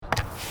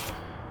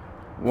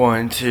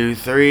1, 2,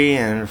 3,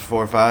 and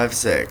 4, 5,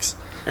 6.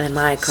 And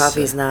my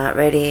coffee's not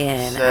ready,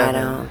 and 7.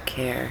 I don't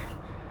care.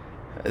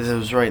 It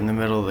was right in the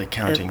middle of the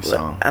counting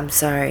song. I'm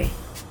sorry.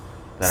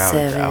 That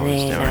 7, I was 8,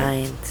 doing.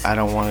 9. I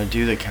don't want to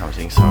do the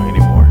counting song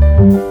anymore.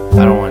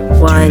 I don't want to do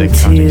 1, the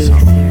counting 2,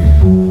 song.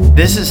 3.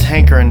 This is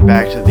hankering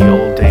back to the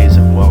old days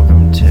of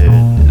Welcome to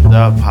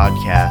the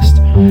Podcast,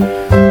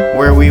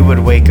 where we would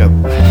wake up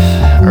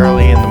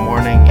early in the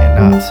morning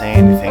and not say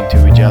anything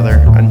to each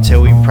other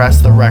until we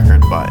press the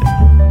record button.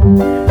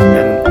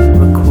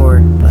 And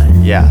Record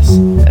button. yes,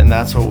 and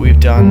that's what we've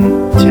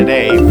done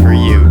today for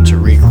you to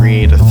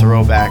recreate a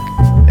throwback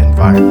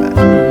environment.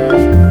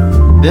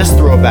 This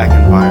throwback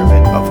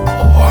environment, of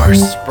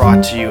course,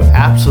 brought to you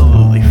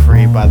absolutely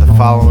free by the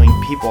following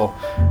people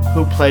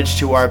who pledge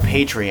to our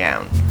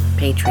Patreon,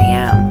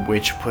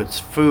 which puts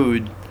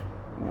food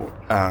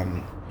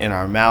in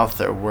our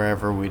mouth or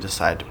wherever we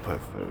decide to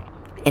put food.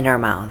 In our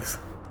mouths.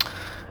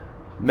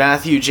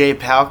 Matthew J.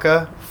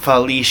 Palka,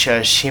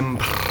 Felicia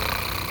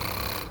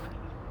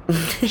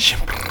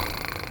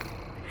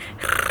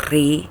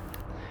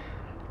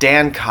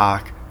Dan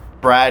Cock,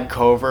 Brad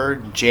Cover,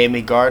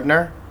 Jamie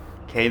Gardner.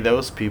 Okay,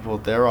 those people,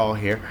 they're all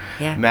here.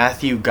 Yeah.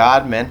 Matthew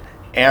Godman,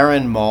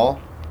 Aaron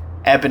Mull,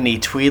 Ebony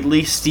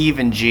Tweedley,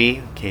 Stephen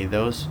G. Okay,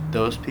 those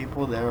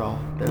people, they're all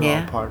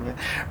part of it.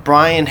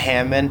 Brian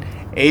Hammond,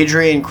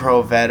 Adrian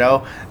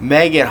Crovetto,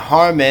 Megan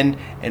Harmon,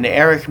 and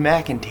Eric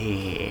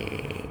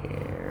McIntyre.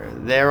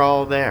 They're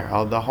all there.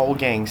 The whole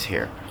gang's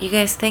here. You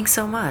guys, thanks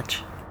so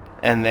much.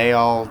 And they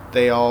all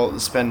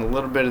spend a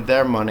little bit of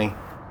their money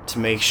to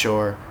make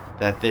sure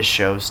that this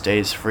show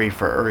stays free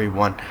for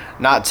everyone.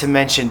 Not to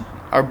mention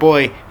our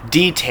boy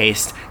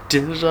D-Taste.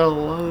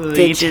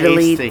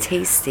 Digitally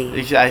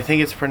tasty. I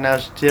think it's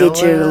pronounced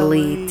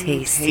Digitally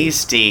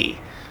tasty.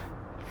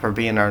 For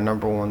being our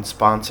number one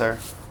sponsor,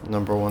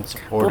 number one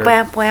supporter.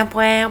 Wham, wham,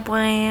 wham,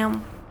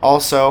 wham.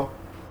 Also,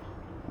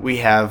 we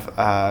have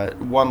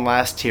one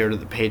last tier to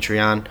the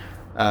Patreon,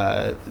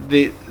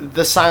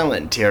 the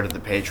silent tier to the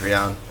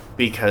Patreon,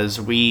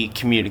 because we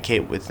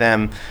communicate with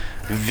them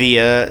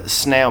via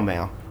snail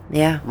mail.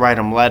 Yeah. Write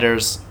them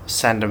letters,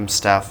 send them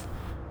stuff.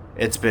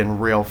 It's been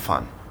real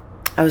fun.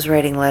 I was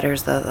writing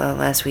letters the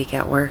last week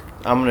at work.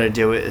 I'm going to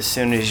do it as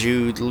soon as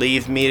you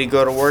leave me to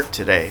go to work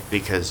today,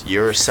 because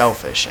you're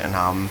selfish and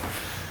I'm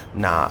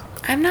not.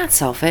 I'm not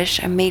selfish.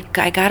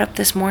 I got up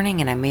this morning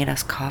and I made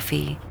us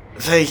coffee.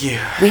 Thank you.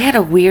 We had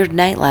a weird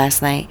night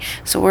last night,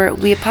 so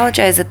we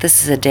apologize that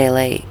this is a day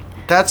late.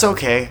 That's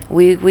okay.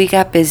 We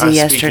got busy I'm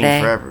yesterday.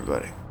 Speaking for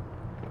everybody.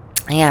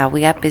 Yeah,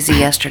 we got busy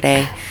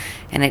yesterday,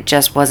 and it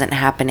just wasn't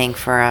happening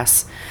for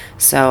us.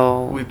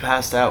 So we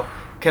passed out.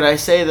 Can I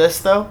say this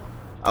though?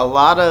 A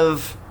lot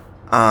of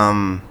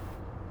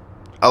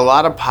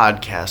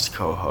podcast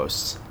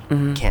co-hosts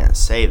can't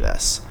say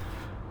this,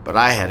 but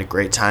I had a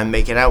great time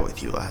making out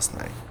with you last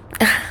night.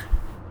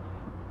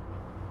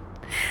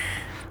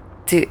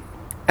 Dude,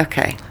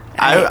 okay.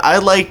 I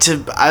like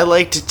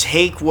to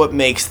take what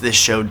makes this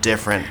show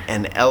different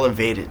and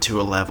elevate it to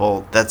a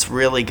level that's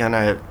really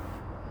gonna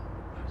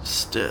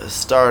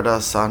start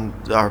us on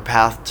our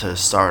path to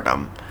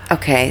stardom.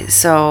 Okay,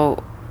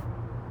 so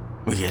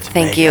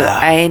thank you.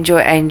 I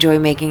enjoy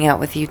making out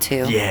with you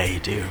too. Yeah, you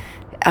do.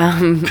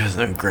 Because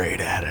I'm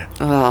great at it.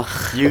 Ugh.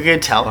 You can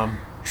tell them.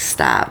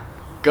 Stop.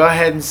 Go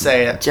ahead and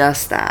say it.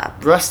 Just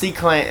stop. Rusty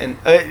Clanton.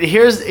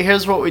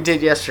 Here's what we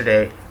did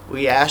yesterday.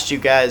 We asked you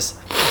guys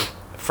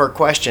for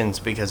questions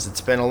because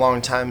it's been a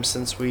long time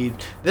since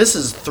this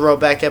is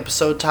throwback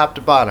episode top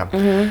to bottom.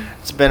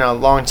 It's been a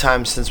long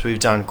time since we've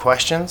done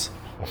questions.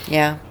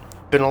 Yeah.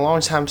 Been a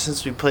long time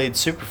since we played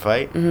Super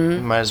Fight. We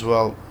might as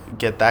well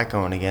get that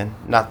going again.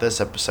 Not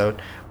this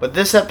episode, but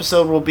this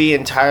episode will be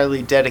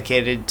entirely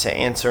dedicated to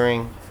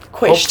answering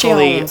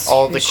hopefully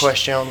all the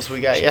questions we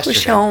got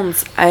yesterday.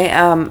 Questions.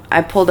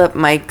 I pulled up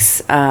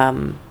Mike's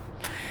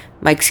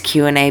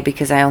Q&A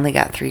because I only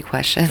got 3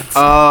 questions.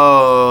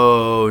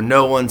 Oh,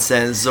 no one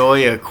sent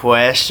Zoya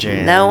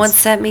questions. No one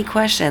sent me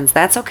questions.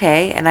 That's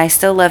okay, and I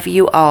still love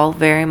you all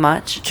very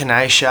much. Can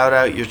I shout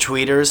out your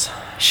tweeters?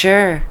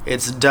 Sure.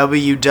 It's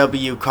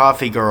WW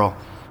Coffee Girl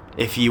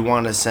if you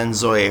want to send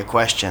Zoya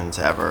questions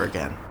ever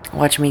again.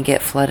 Watch me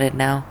get flooded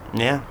now.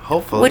 Yeah,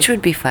 hopefully. Which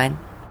would be fine.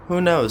 Who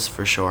knows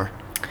for sure.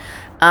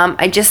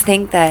 I just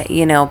think that,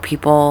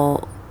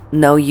 people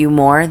know you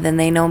more than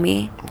they know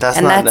me.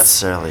 That's not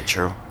necessarily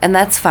true. And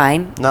that's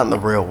fine. Not in the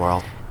real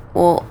world.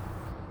 Well,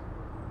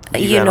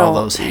 you got all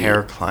those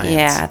hair clients.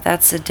 Yeah,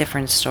 that's a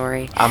different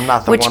story. I'm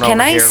not the one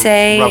over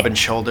here rubbing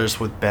shoulders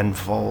with Ben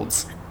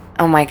Folds.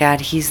 Oh my God,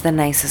 he's the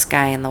nicest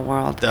guy in the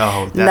world.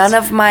 Oh,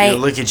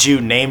 look at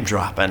you name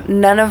dropping.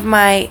 None of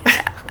my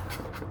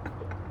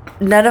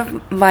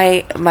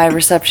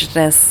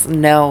receptionists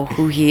know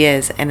who he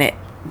is, and it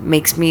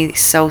makes me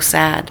so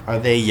sad. Are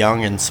they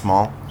young and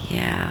small?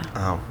 Yeah.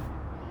 Oh.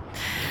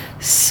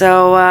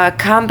 So,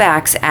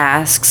 Combax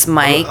asks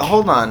Mike.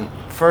 Hold on.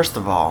 First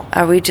of all,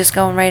 are we just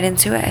going right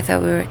into it? I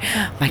thought we were.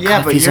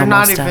 Yeah, but you're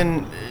not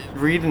even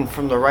reading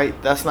from the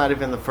right. That's not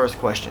even the first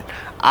question.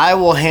 I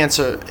will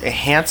answer.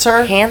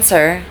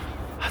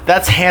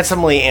 That's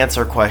handsomely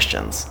answer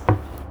questions.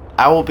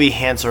 I will be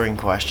answering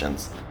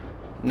questions.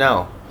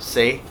 No,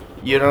 see?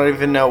 You don't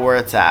even know where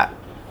it's at.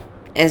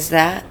 Is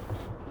that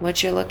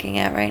what you're looking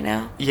at right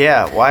now?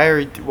 Yeah,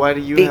 why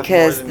do you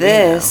because have more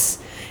than this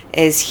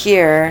is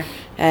here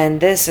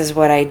and this is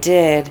what I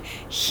did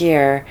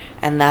here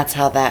and that's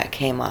how that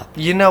came up.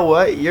 You know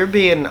what? You're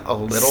being a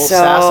little So,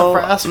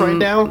 sassafras right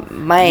now.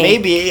 Mike.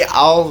 Maybe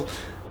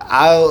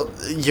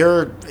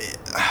you're...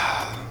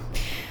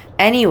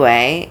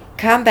 Anyway,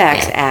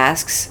 Combax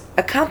asks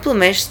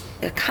accomplishments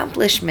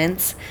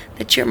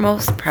that you're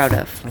most proud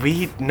of.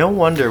 No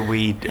wonder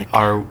we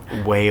are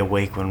way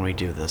awake when we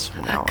do this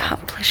from now on.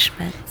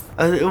 Accomplishments.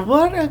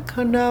 What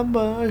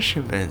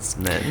accomplishments?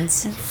 And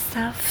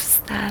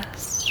stuff.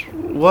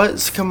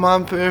 What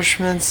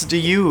accomplishments do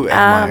you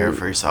admire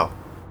for yourself?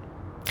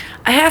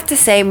 I have to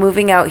say,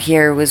 moving out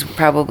here was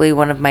probably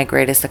one of my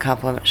greatest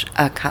accomplishments.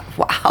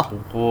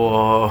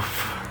 Whoa.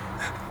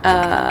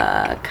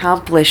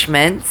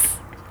 Accomplishments.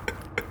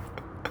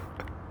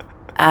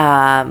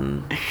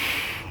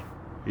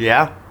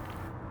 Yeah.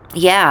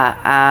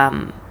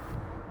 Yeah.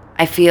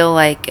 I feel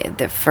like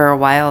that for a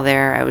while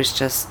there, I was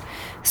just,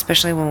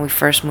 especially when we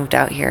first moved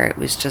out here, it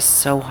was just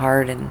so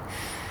hard and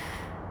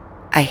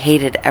I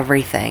hated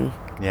everything.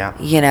 Yeah.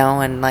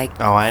 And like.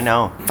 Oh, I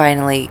know.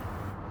 Finally,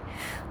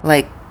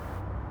 like,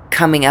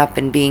 coming up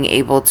and being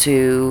able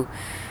to,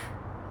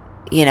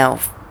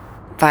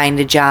 find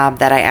a job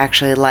that I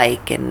actually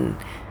like and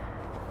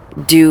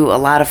do a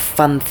lot of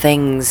fun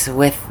things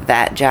with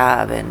that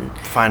job and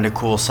find a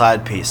cool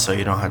side piece so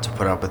you don't have to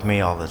put up with me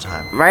all the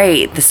time.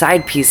 Right, the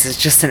side piece is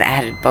just an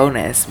added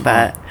bonus,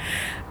 but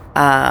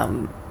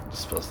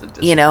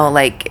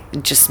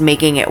like just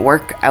making it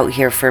work out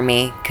here for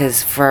me,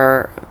 because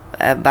for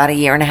about a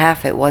year and a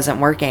half it wasn't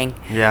working.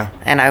 Yeah.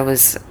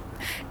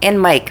 And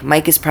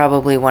Mike is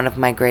probably one of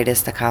my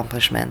greatest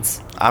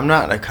accomplishments. I'm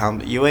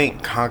not you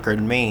ain't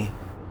conquered me.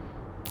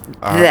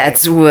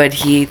 That's what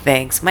he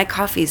thinks. My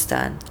coffee's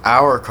done.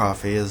 Our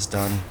coffee is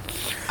done.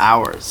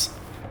 Ours.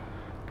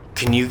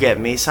 Can you get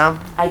me some?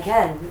 I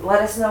can.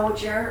 Let us know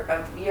what your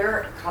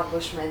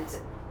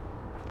accomplishment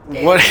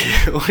is. What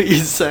are you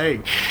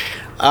saying?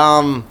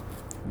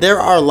 There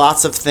are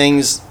lots of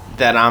things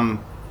that I'm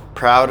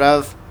proud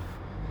of,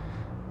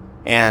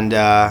 and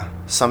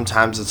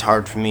sometimes it's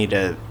hard for me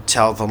to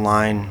tell the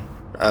line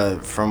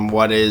from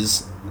what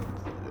is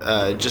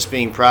just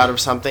being proud of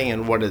something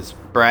and what is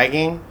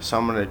bragging, so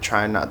I'm going to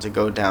try not to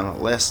go down a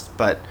list,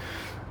 but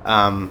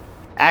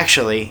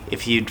actually,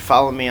 if you'd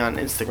follow me on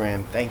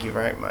Instagram, thank you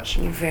very much.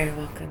 You're very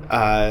welcome.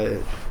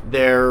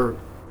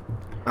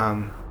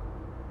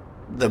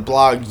 The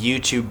blog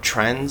YouTube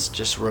Trends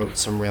just wrote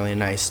some really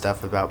nice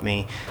stuff about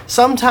me.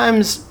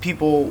 Sometimes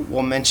people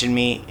will mention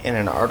me in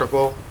an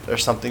article or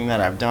something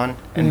that I've done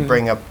and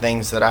bring up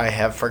things that I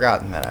have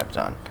forgotten that I've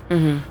done,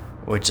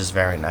 which is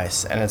very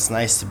nice. And it's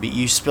nice to be...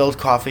 You spilled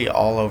coffee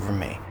all over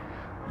me.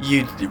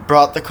 You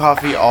brought the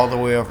coffee all the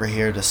way over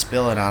here to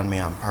spill it on me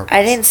on purpose.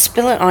 I didn't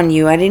spill it on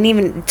you. I didn't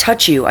even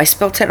touch you. I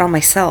spilled it on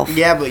myself.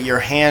 Yeah, but your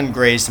hand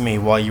grazed me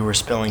while you were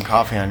spilling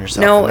coffee on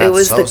yourself. No, it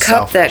was the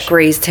cup that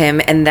grazed him,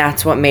 and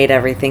that's what made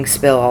everything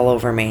spill all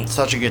over me.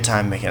 Such a good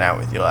time making out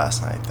with you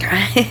last night,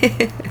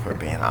 if we're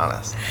being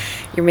honest.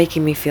 You're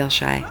making me feel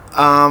shy.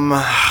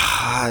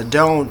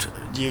 Don't.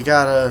 You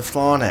gotta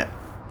flaunt it.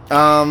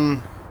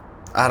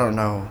 I don't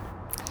know.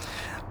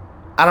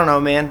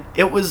 Man.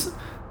 It was...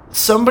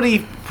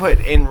 Somebody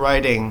put in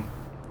writing,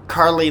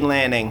 Carly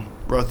Lanning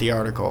wrote the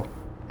article,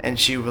 and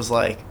she was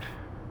like,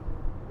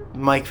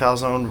 Mike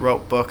Falzone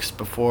wrote books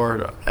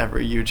before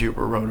every YouTuber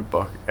wrote a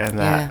book, and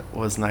that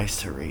was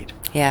nice to read.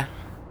 Yeah.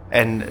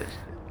 And...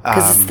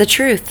 Because it's the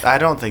truth. I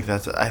don't think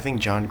that's... I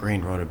think John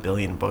Green wrote 1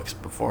 billion books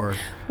before.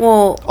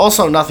 Well...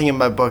 Also, nothing in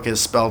my book is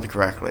spelled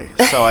correctly,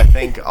 so I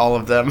think all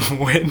of them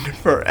win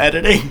for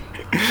editing.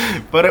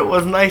 But it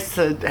was nice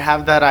to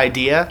have that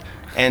idea...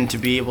 And to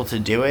be able to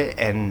do it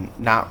and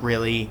not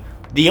really...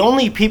 The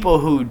only people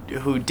who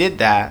did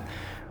that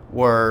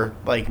were,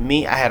 like,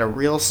 me. I had a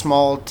real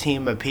small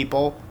team of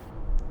people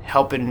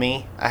helping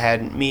me. I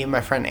had me and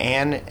my friend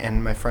Ann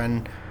and my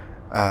friend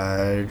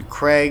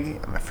Craig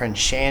and my friend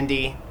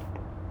Shandy.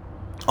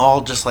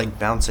 All just, like,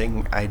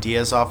 bouncing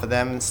ideas off of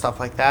them and stuff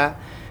like that.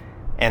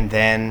 And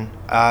then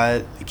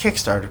the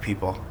Kickstarter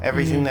people.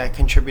 Everything that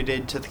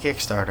contributed to the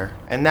Kickstarter.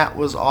 And that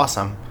was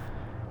awesome.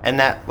 And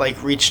that,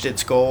 like, reached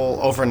its goal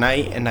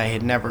overnight, and I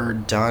had never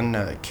done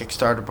a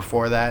Kickstarter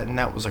before that, and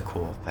that was a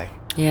cool thing.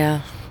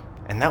 Yeah.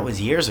 And that was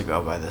years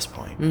ago by this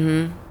point,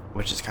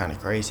 which is kind of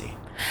crazy.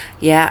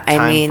 Yeah,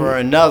 Time for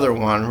another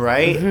one,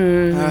 right?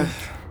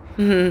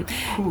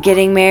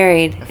 Getting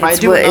married If I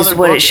do another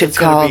book, it should it's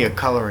call. going to be a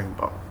coloring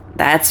book.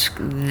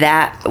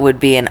 That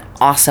would be an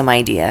awesome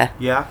idea.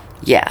 Yeah?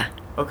 Yeah.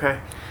 Okay.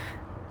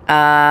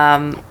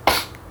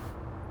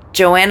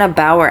 Joanna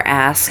Bauer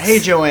asks... Hey,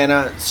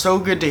 Joanna. So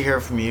good to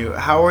hear from you.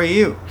 How are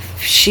you?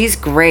 She's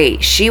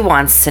great. She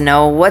wants to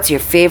know, what's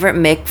your favorite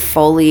Mick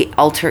Foley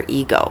alter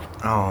ego?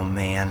 Oh,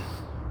 man.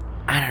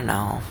 I don't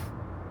know.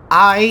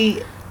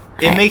 I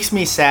It makes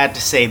me sad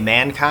to say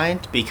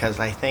Mankind because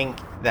I think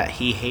that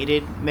he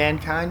hated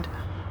Mankind,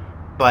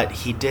 but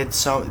he did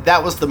so.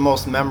 That was the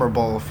most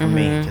memorable for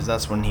me because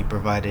that's when he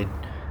provided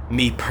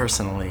me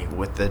personally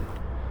with the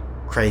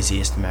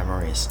craziest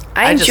memories.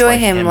 I enjoy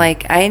him.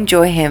 Like, I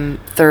enjoy him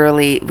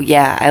thoroughly.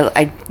 Yeah,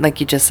 I like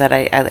you just said,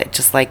 I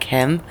just like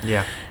him.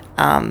 Yeah.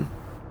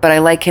 But I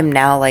like him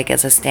now, like,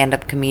 as a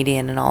stand-up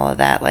comedian and all of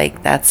that. Like,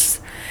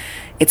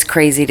 it's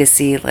crazy to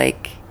see,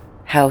 like,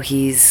 how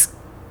he's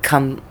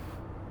come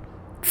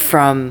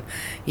from,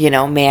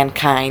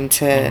 Mankind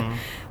to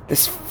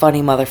this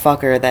funny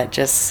motherfucker that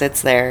just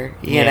sits there,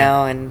 you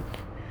know, and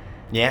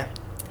yeah,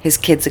 his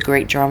kid's a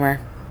great drummer.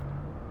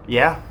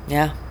 Yeah.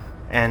 Yeah.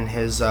 And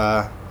his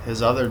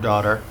other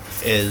daughter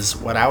is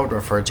what I would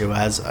refer to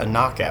as a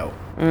knockout.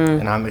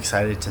 And I'm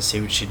excited to see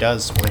what she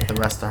does with the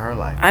rest of her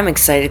life. I'm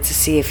excited to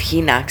see if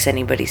he knocks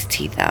anybody's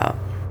teeth out.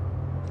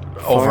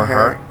 Over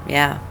her?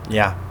 Yeah.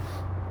 Yeah.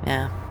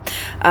 Yeah.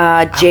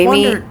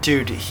 Jamie... I wonder,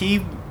 dude, if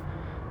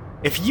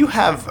you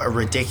have a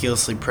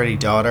ridiculously pretty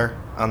daughter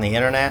on the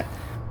internet,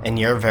 and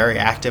you're very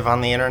active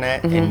on the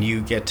internet, and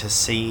you get to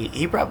see...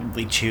 He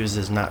probably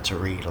chooses not to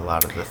read a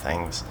lot of the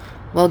things.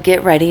 Well,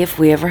 get ready if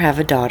we ever have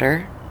a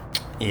daughter.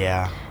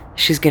 Yeah.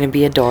 She's going to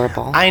be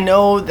adorable. I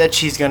know that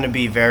she's going to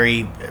be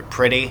very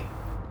pretty,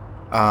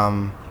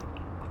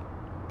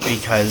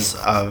 because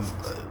of,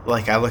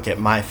 like, I look at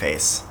my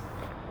face.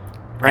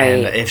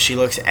 Right. And if she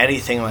looks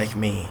anything like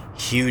me,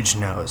 huge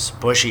nose,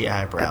 bushy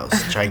eyebrows,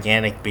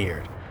 gigantic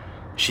beard,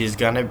 she's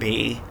going to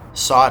be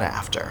sought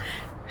after.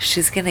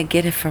 She's going to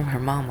get it from her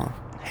mama.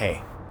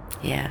 Hey.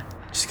 Yeah.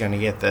 She's going to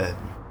get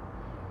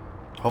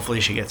hopefully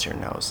she gets your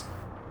nose.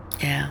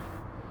 Yeah.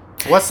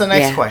 What's the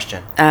next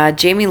question?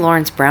 Jamie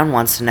Lawrence Brown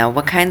wants to know,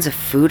 what kinds of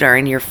food are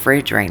in your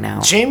fridge right now?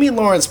 Jamie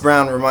Lawrence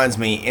Brown reminds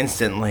me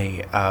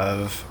instantly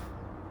of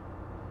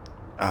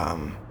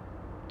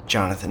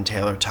Jonathan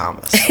Taylor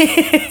Thomas.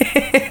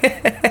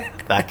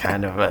 That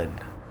kind of a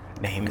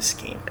name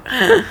scheme.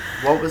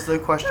 What was the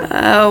question?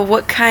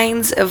 What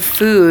kinds of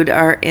food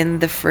are in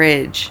the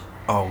fridge?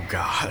 Oh,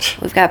 God.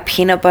 We've got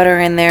peanut butter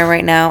in there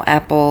right now,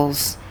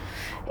 apples.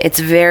 It's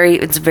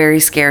very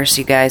scarce,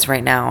 you guys,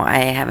 right now. I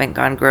haven't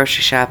gone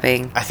grocery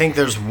shopping. I think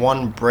there's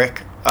one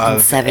brick of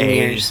in 7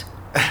 years.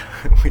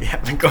 We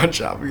haven't gone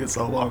shopping in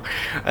so long.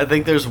 I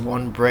think there's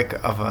one brick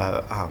of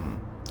a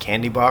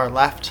candy bar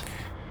left.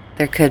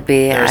 There could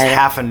be. There's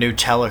half a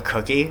Nutella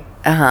cookie.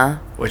 Uh-huh.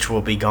 Which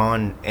will be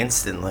gone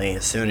instantly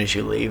as soon as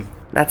you leave.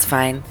 That's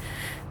fine.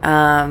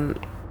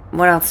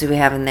 What else do we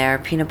have in there?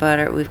 Peanut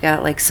butter. We've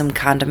got, like, some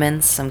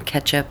condiments, some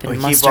ketchup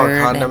and mustard. We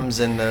keep our condoms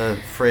in the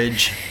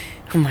fridge.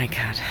 Oh my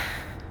God.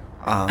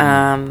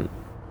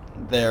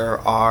 There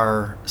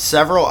are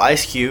several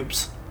ice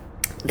cubes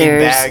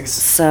There's in bags.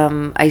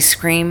 Some ice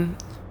cream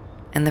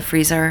in the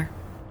freezer.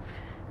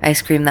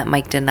 Ice cream that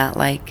Mike did not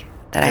like,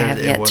 that I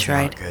have yet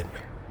tried. Not good.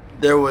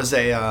 There was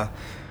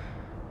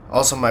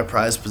also my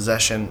prized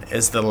possession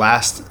is the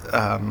last,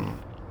 I'm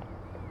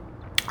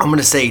going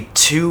to say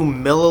 2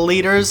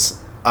 milliliters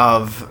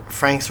of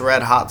Frank's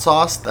Red Hot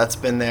Sauce that's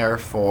been there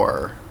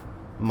for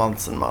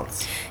months and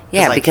months.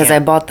 Yeah, because I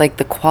bought, like,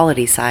 the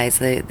quality size,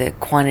 the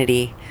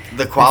quantity.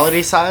 The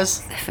quality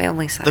size? The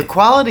family size. The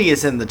quality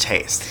is in the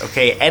taste,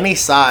 okay? Any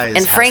size.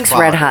 And Frank's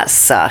quality. Red Hot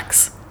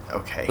sucks.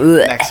 Okay,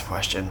 Ugh. next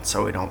question,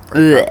 so we don't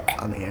break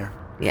up on the air.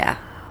 Yeah.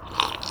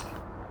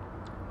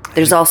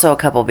 There's also a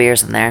couple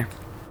beers in there.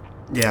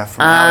 Yeah,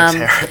 from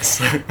Alex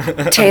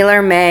Harris.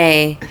 Taylor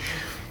May.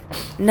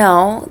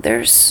 No,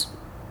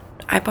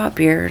 I bought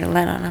beer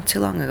not too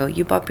long ago.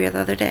 You bought beer the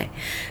other day.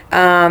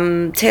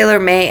 Taylor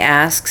May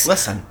asks,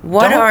 listen,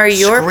 what are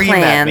your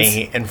plans at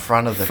me in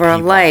front of the for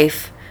people.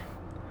 Life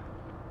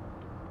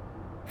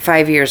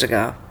 5 years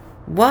ago?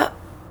 What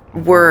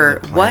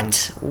were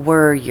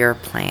your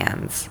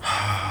plans?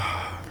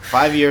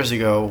 5 years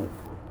ago,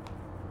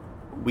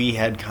 we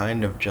had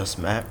kind of just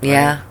met. Right?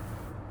 Yeah.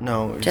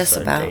 No, we just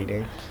started about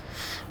dating.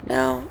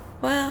 No,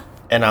 well.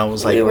 And I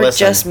was like, we were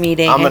listen, just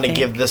meeting, I'm going to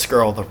give this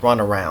girl the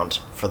runaround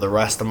for the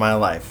rest of my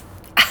life.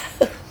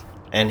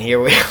 And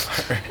here we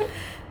are.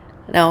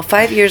 No,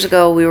 5 years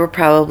ago, we were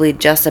probably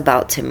just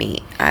about to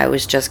meet. I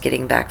was just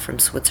getting back from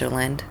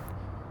Switzerland.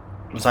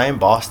 Was I in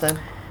Boston?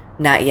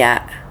 Not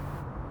yet.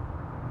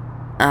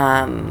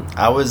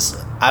 I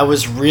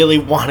was really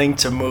wanting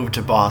to move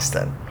to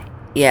Boston.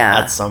 Yeah.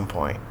 At some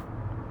point.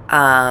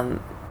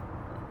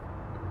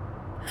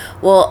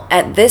 Well,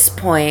 at this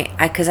point,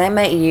 because I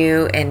met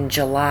you in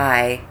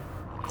July.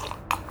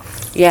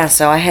 Yeah,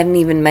 so I hadn't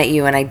even met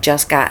you, and I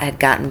just had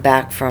gotten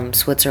back from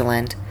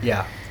Switzerland.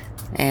 Yeah.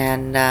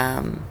 And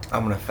I'm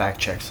gonna fact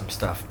check some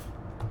stuff.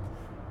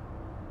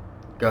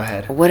 Go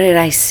ahead. What did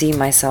I see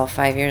myself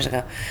 5 years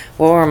ago?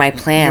 What were my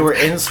plans? You were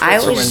in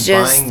Switzerland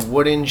buying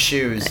wooden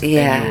shoes.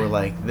 Yeah. And you were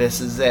like,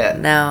 this is it.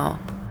 No.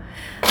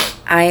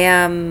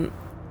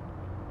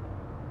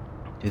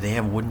 Do they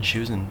have wooden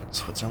shoes in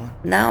Switzerland?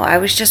 No, I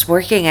was just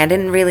working. I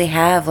didn't really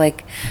have,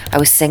 like, I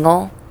was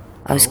single.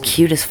 I was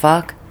cute as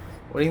fuck.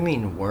 What do you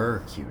mean we're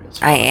cute as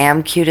fuck? I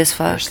am cute as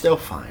fuck. You're still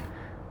fine.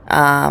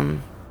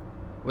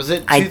 Was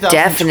it I 2012?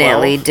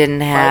 definitely didn't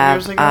 5 have.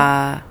 years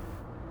ago?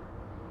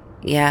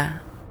 Yeah.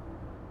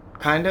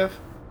 Kind of?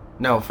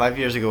 No, 5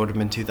 years ago would have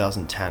been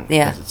 2010.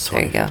 Yeah, because it's there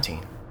you go.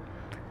 2015.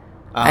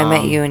 I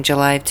met you in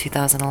July of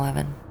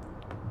 2011.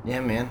 Yeah,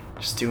 man.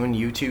 Just doing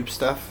YouTube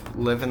stuff,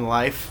 living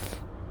life.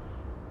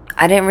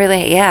 I didn't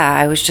really. Yeah,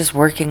 I was just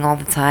working all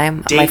the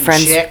time. Dating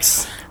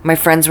chicks. My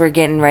friends were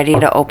getting ready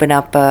to open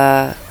up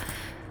a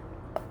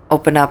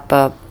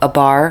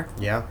bar.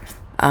 Yeah.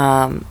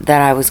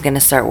 That I was gonna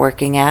start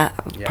working at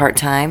part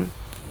time.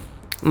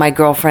 My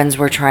girlfriends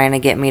were trying to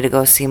get me to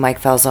go see Mike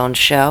Falzone's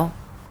show.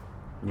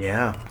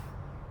 Yeah.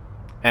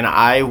 And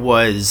I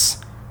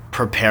was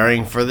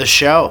preparing for the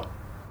show.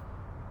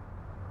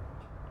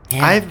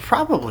 Yeah. I have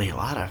probably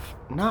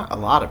not a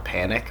lot of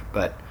panic,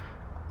 but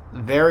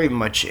very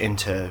much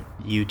into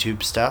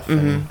YouTube stuff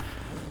and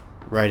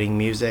writing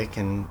music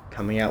and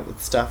coming out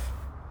with stuff,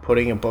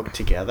 putting a book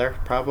together,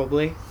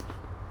 probably.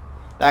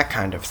 That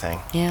kind of thing.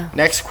 Yeah.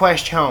 Next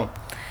question.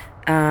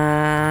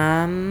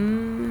 I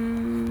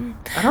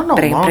don't know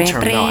long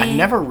term though. I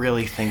never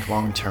really think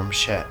long term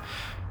shit.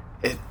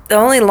 The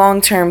only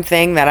long-term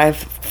thing that I've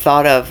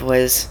thought of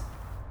was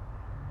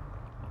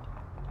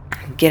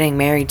getting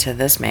married to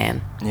this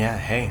man. Yeah,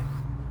 hey.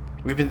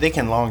 We've been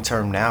thinking long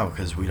term now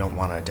because we don't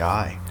want to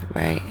die.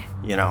 Right.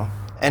 You know?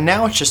 And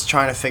now it's just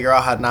trying to figure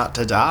out how not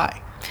to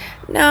die.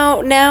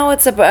 No, now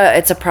it's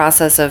a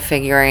process of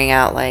figuring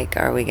out, like,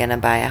 are we gonna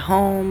buy a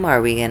home?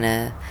 Are we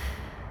gonna,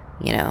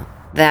 you know,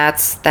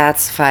 that's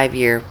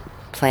 5-year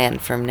plan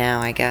from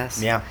now, I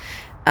guess. Yeah.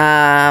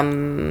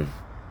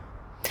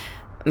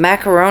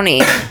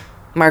 Marconi.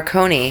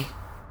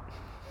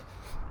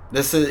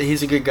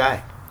 He's a good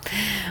guy.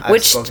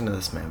 I've spoken to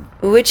this man.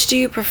 Which do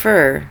you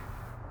prefer?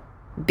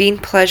 Bean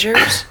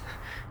pleasures?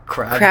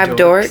 Crab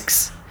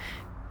dorks?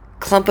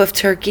 Clump of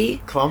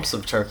turkey? Clumps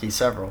of turkey,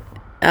 several.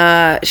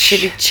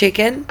 Shitty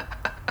chicken?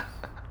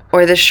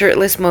 Or the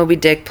shirtless Moby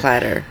Dick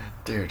platter?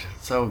 Dude,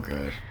 so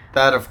good.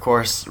 That, of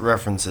course,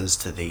 references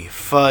to the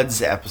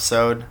Fuds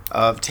episode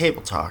of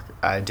Table Talk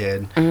I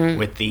did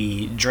with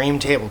the Dream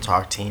Table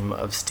Talk team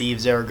of Steve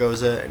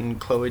Zaragoza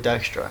and Chloe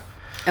Dykstra.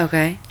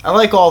 Okay. I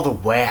like all the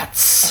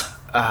wets.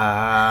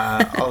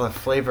 All the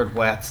flavored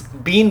wets.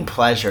 Bean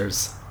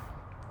pleasures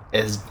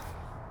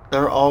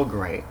they're all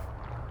great.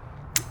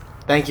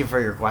 Thank you for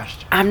your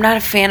question. I'm not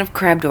a fan of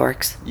crab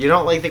dorks. You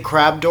don't like the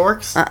crab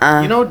dorks?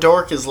 You know,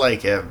 dork is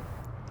like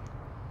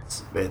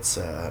it's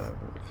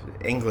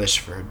English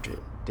for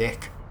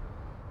dick.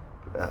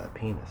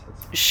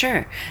 Penises.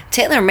 Sure.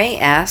 Taylor May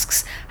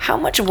asks, how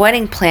much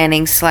wedding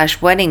planning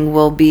 / wedding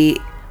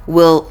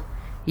will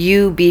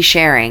you be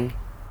sharing?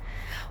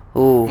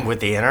 Ooh. With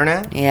the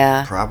internet?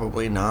 Yeah.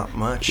 Probably not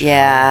much.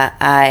 Yeah,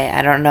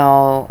 I don't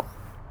know.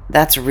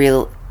 That's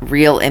real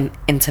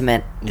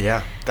intimate.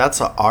 Yeah,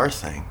 that's our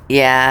thing.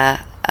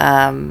 Yeah.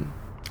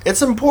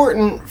 It's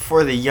important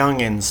for the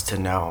youngins to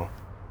know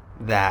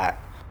that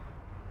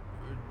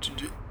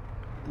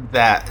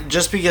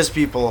just because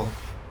people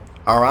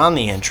are on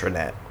the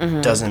intranet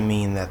doesn't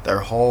mean that their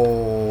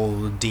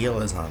whole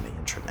deal is on the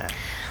intranet.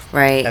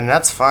 Right. And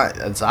that's fine.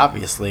 It's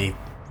obviously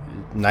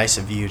nice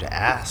of you to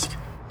ask.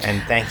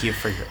 And thank you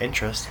for your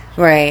interest.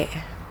 Right.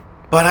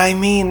 But I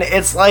mean,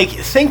 it's like,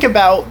 think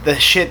about the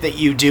shit that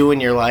you do in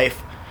your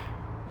life.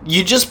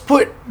 You just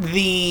put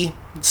the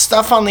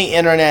stuff on the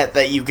internet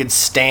that you could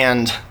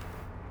stand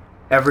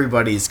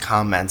everybody's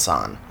comments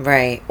on.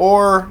 Right.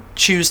 Or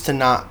choose to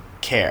not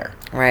care.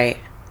 Right.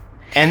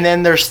 And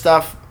then there's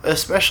stuff,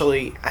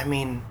 especially, I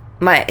mean...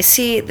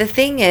 the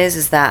thing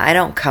is that I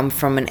don't come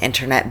from an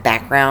internet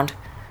background.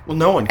 Well,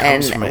 no one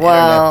comes from an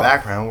internet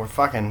background. We're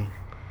fucking...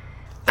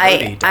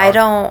 I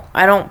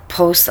don't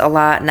post a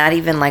lot, not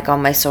even like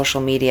on my social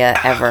media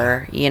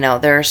ever. You know,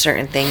 there are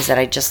certain things that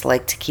I just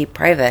like to keep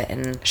private.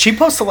 And she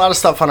posts a lot of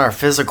stuff on our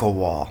physical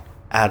wall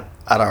at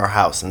our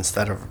house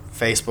instead of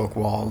Facebook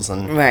walls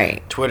and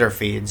Twitter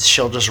feeds.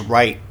 She'll just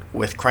write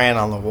with crayon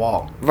on the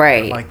wall.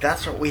 Right. I'm like,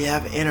 that's what we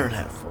have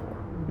internet for.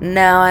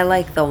 No, I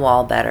like the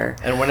wall better.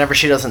 And whenever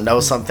she doesn't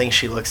know something,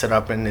 she looks it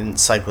up in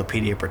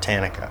Encyclopedia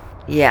Britannica.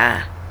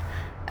 Yeah.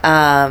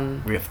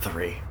 We have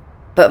 3.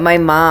 But my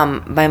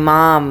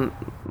mom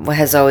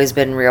has always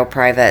been real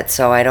private,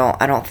 so I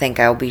don't think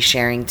I'll be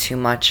sharing too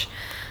much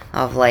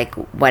of like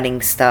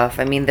wedding stuff.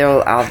 I mean, there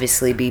will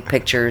obviously be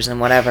pictures and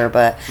whatever,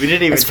 but we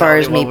didn't even as far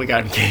as we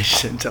got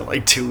engaged until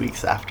like 2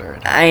 weeks after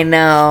it. I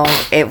know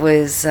it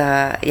was.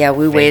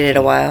 We waited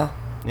a while.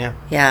 Yeah.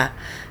 Yeah.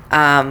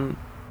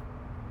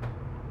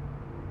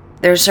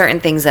 There's certain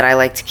things that I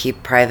like to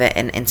keep private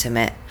and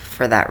intimate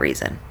for that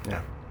reason.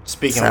 Yeah.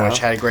 Speaking of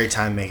which, I had a great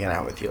time making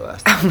out with you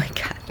last night. Oh my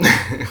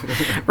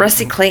God.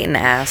 Rusty Clayton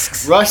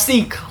asks.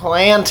 Rusty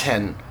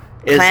Clanton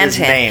is his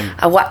name.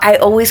 I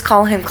always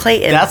call him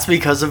Clayton. That's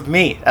because of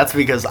me. That's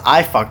because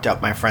I fucked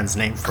up my friend's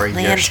name for a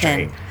year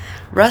straight.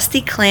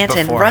 Rusty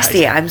Clanton.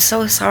 Rusty, I'm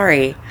so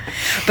sorry.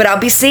 But I'll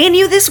be seeing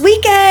you this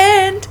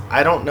weekend.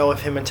 I don't know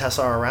if him and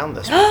Tessa are around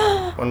this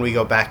weekend when we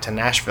go back to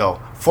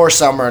Nashville. For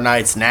Summer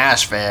Nights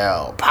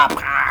Nashville. Pow,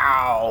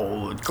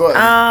 pow. Good.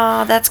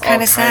 Oh, that's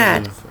kind of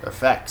sad. Of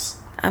effects.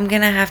 I'm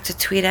going to have to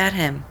tweet at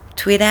him.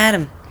 Tweet at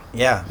him.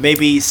 Yeah,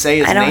 maybe say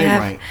his name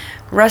right.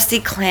 Rusty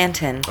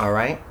Clanton. All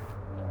right.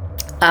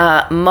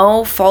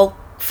 Mo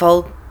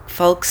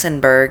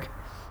Folksenberg.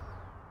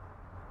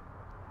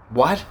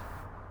 What?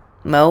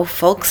 Mo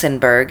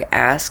Folksenberg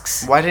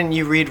asks, why didn't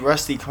you read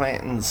Rusty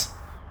Clanton's?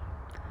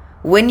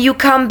 When you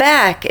come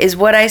back is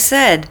what I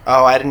said.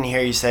 Oh, I didn't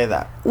hear you say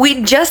that.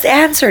 We just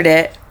answered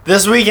it.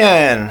 This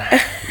weekend.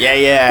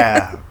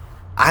 Yeah.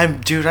 I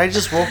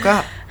just woke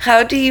up.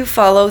 How do you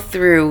follow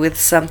through with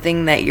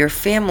something that your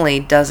family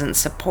doesn't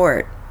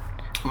support?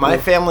 My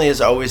family has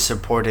always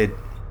supported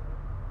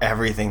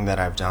everything that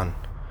I've done,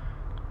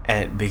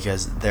 and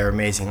because they're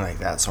amazing like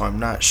that. So I'm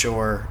not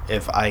sure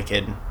if I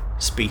could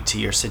speak to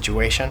your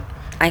situation.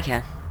 I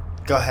can.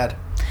 Go ahead.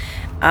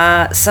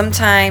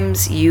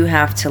 Sometimes you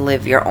have to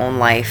live your own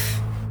life.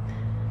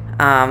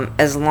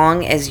 As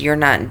long as you're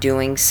not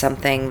doing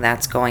something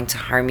that's going to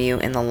harm you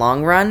in the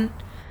long run,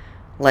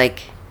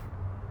 like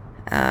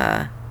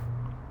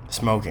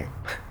smoking.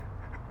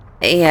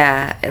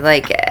 Yeah,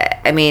 like,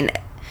 I mean,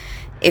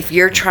 if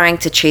you're trying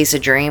to chase a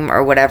dream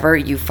or whatever,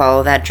 you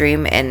follow that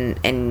dream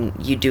and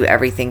you do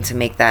everything to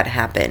make that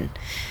happen.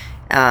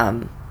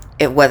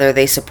 Whether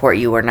they support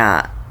you or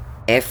not.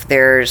 If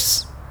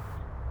there's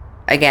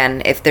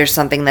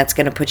something that's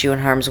going to put you in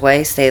harm's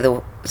way, stay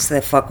the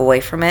fuck away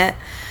from it.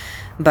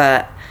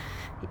 But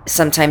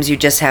sometimes you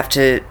just have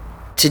to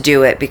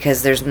do it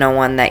because there's no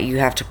one that you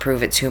have to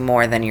prove it to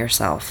more than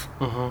yourself.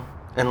 Mm-hmm.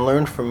 And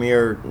learn from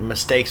your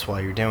mistakes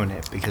while you're doing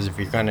it, because if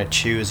you're going to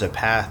choose a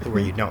path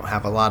where you don't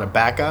have a lot of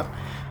backup,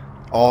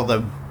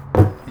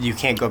 you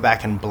can't go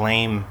back and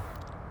blame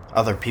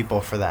other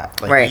people for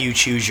that. Like, right. You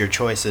choose your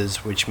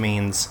choices, which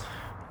means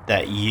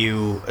that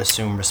you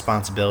assume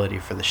responsibility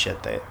for the shit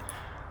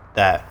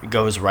that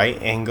goes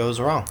right and goes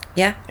wrong.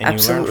 Yeah, and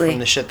absolutely. You learn from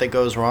the shit that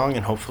goes wrong,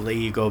 and hopefully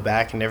you go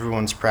back and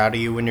everyone's proud of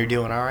you when you're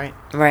doing all right.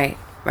 Right.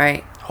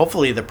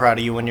 Hopefully they're proud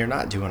of you when you're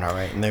not doing all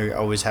right, and they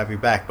always have your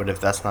back. But if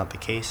that's not the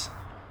case,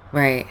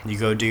 right, you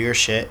go do your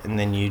shit, and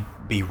then you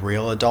be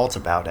real adults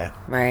about it.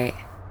 Right.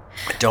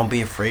 Don't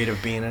be afraid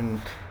of being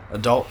an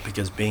adult,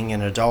 because being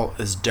an adult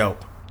is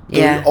dope.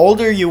 Yeah. The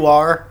older you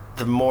are,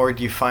 the more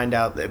you find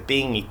out that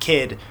being a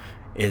kid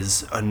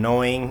is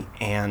annoying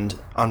and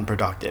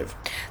unproductive.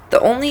 The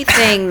only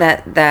thing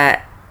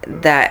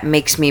that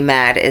makes me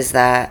mad is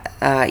that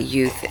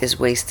youth is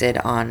wasted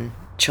on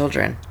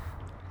children.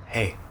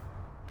 Hey,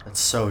 that's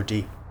so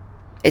deep.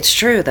 It's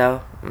true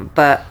though,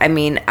 but I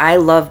mean, I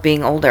love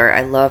being older.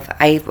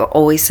 I've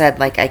always said,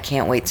 like, I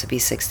can't wait to be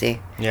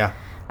 60. Yeah.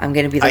 I'm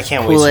gonna be the I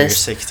can't coolest wait till you're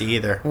 60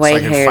 either. So I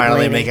can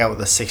finally make out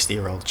with a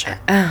 60-year-old chick.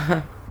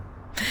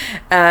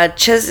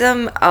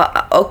 Chisholm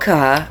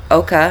Oka.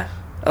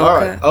 All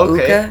right,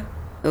 okay.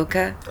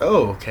 Uka.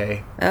 Oh,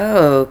 okay.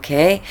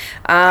 Okay.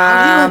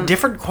 How do you have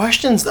different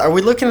questions? Are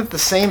we looking at the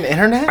same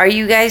internet? Are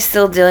you guys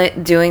still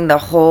doing the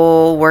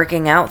whole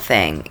working out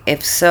thing?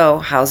 If so,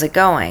 how's it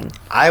going?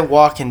 I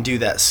walk and do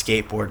that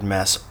skateboard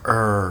mess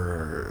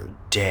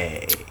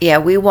day. Yeah,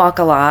 we walk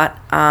a lot.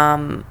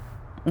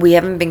 We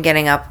haven't been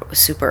getting up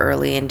super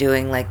early and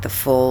doing like the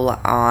full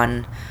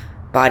on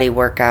body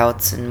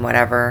workouts and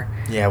whatever.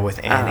 Yeah,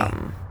 with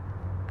Annie.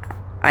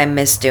 I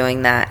miss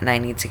doing that, and I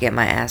need to get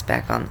my ass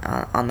back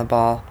on the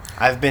ball.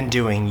 I've been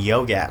doing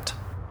Yogat.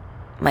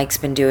 Mike's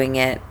been doing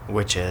it.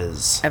 Which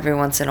is? Every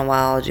once in a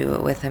while I'll do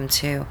it with him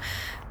too.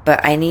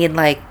 But I need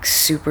like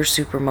super,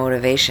 super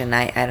motivation.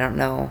 I don't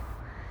know.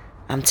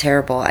 I'm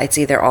terrible. It's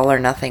either all or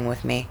nothing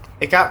with me.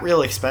 It got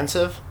real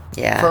expensive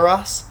for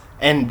us.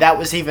 And that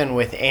was even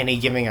with Annie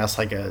giving us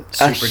like a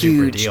super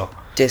duper deal.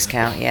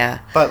 Discount, yeah.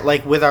 But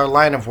like with our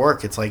line of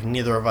work, it's like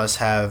neither of us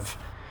have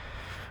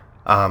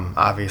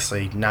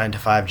obviously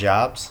 9-to-5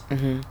 jobs.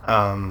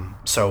 Mm-hmm.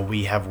 So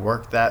we have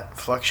work that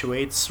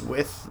fluctuates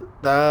with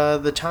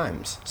the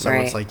times. So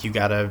It's like you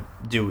gotta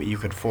do what you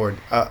could afford.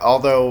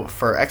 Although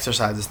for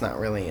exercise, it's not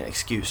really an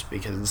excuse,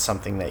 because it's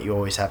something that you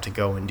always have to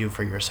go and do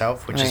for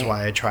yourself, which is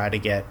why I try to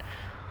get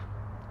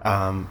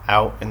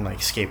out and like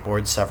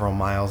skateboard several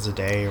miles a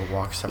day or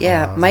walk several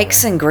miles a day.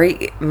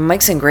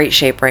 Mike's in great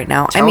shape right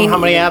now. Tell him how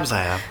many abs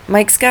I have.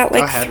 Mike's got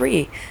like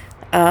 3,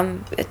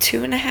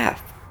 2.5.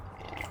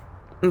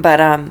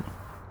 But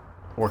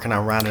working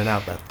on rounding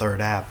out that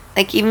third ab.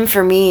 Like, even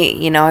for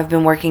me, I've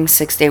been working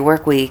 6-day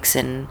work weeks,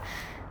 and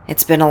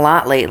it's been a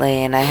lot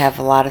lately, and I have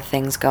a lot of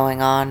things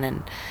going on,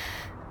 and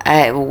I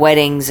have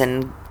weddings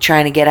and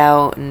trying to get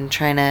out and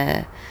trying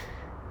to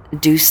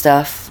do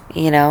stuff.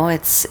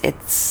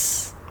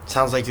 It's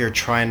sounds like you're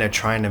trying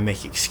to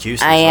make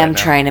excuses. I am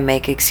trying to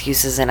make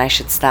excuses, and I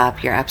should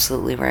stop. You're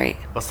absolutely right.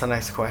 What's the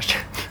next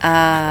question?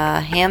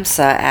 Hamsa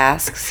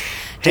asks,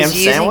 ham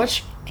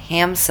sandwich?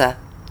 Hamsa.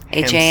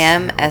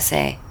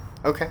 HAMSA.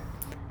 Okay.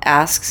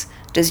 Asks,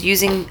 does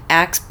using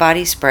Axe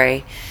body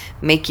spray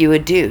make you a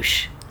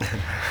douche?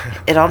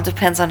 It all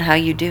depends on how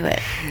you do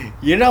it.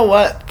 You know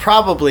what?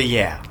 Probably,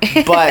 yeah.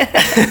 But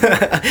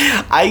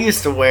I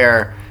used to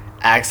wear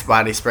Axe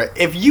body spray.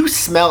 If you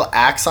smell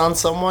Axe on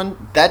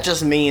someone, that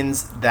just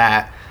means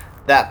that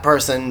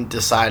person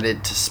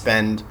decided to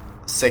spend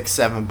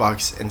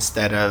 $6-7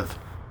 instead of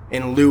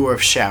in lieu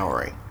of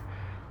showering.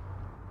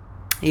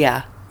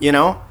 Yeah. You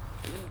know?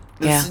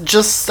 Yeah. It's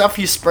just stuff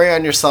you spray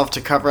on yourself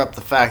to cover up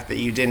the fact that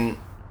you didn't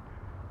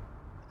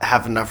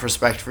have enough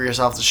respect for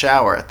yourself to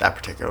shower at that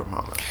particular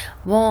moment.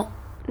 Well,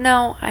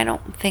 no, I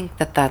don't think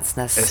that that's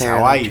necessarily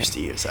It's how I true. used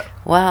to use it.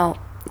 Well,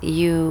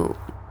 you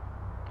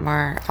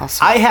are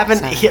also... I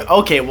haven't...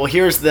 Okay, well,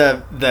 here's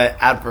the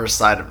adverse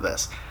side of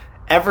this.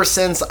 Ever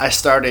since I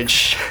started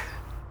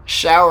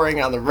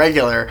showering on the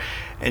regular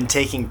and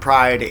taking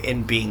pride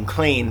in being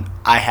clean,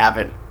 I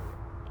haven't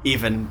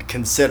even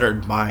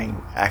considered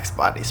buying Axe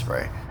body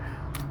spray.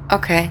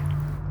 Okay.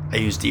 I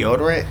use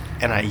deodorant,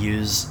 and I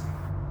use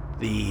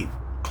the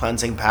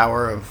cleansing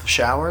power of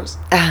showers,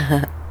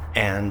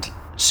 and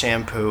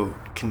shampoo,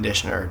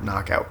 conditioner,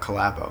 Knockout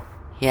Collabo.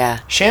 Yeah.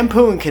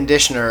 Shampoo and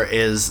conditioner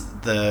is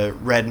the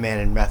Red Man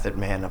and Method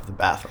Man of the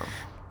bathroom.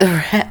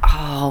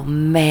 Oh,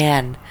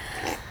 man.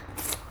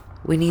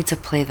 We need to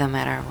play them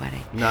at our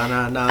wedding.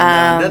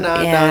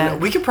 No.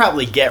 We could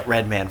probably get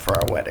Red Man for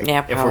our wedding,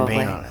 Yeah, if we're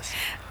being honest.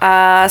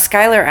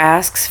 Skylar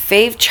asks,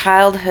 fave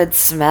childhood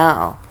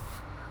smell.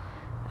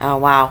 Oh,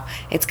 wow.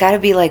 It's got to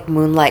be like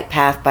Moonlight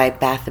Path by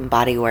Bath and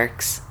Body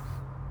Works.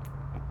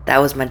 That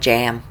was my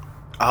jam.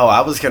 Oh,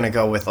 I was going to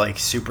go with like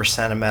super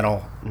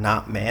sentimental,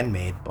 not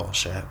man-made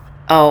bullshit.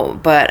 Oh,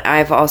 but I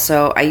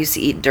used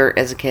to eat dirt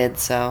as a kid,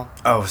 so...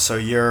 Oh, so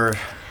you're...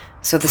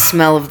 So the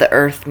smell of the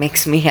earth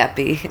makes me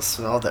happy. The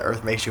smell of the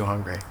earth makes you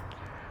hungry.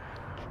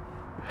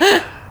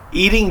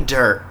 Eating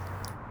dirt.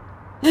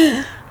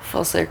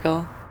 Full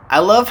circle. I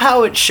love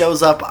how it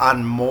shows up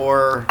on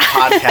more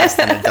podcasts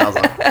than it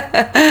doesn't.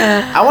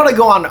 I want to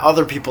go on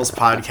other people's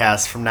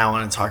podcasts from now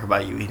on and talk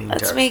about you eating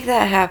dirt. Let's make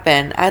that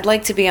happen. I'd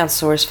like to be on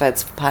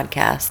SourceFed's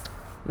podcast.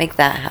 Make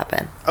that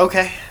happen.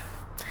 Okay.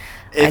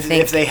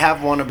 If they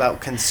have one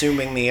about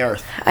consuming the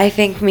earth. I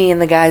think me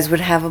and the guys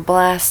would have a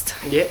blast.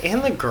 Yeah,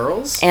 and the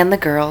girls. And the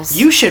girls.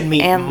 You should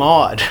meet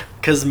Maud,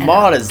 because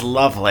Maud is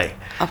lovely.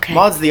 Okay.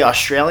 Maud's the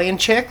Australian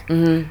chick.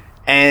 Mm-hmm.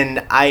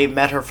 And I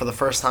met her for the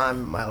first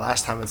time, my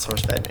last time at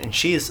SourceFed, and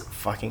she's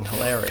fucking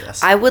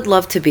hilarious. I would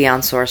love to be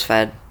on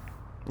SourceFed.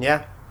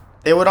 Yeah.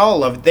 They would all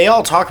love... They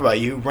all talk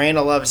about you.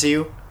 Raina loves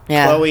you.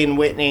 Yeah. Chloe and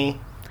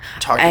Whitney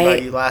talked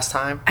about you last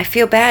time. I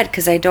feel bad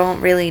because I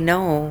don't really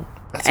know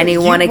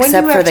anyone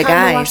except for the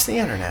guys. You watch the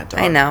internet, dog.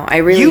 I know. I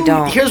really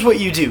don't. Here's what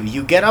you do.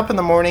 You get up in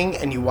the morning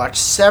and you watch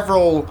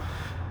several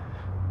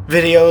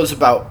videos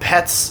about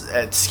pets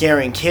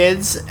scaring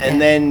kids,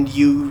 and then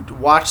you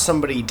watch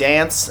somebody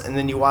dance, and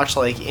then you watch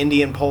like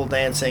Indian pole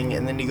dancing,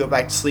 and then you go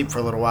back to sleep for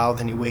a little while,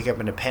 then you wake up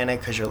in a panic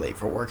because you're late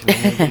for work in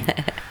the movie.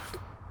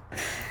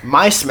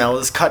 My smell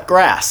is cut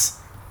grass.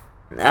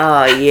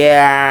 Oh,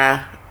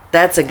 yeah.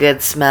 That's a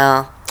good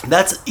smell.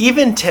 That's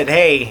even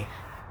today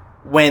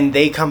when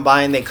they come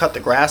by and they cut the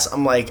grass,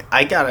 I'm like,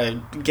 I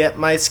gotta get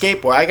my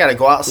skateboard. I gotta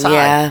go outside.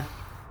 Yeah.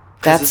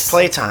 Because it's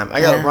playtime. I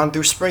gotta run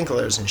through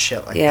sprinklers and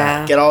shit like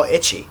that. Get all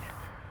itchy.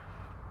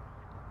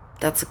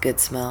 That's a good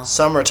smell.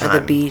 Summertime or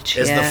the beach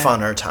is the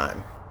funner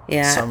time.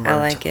 Yeah, I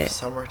like it.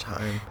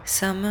 Summertime.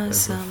 Summer,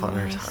 is the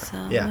funner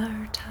time.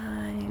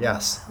 Summertime.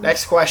 Yes.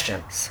 Next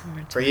question.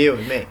 For you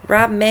and me.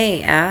 Rob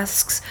May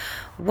asks,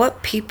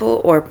 what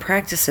people or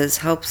practices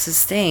help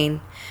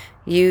sustain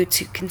you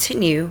to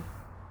continue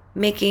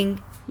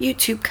making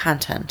YouTube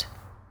content?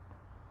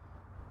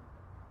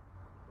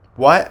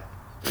 What?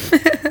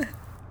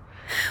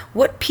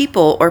 What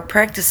people or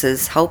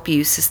practices help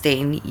you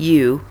sustain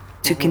you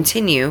to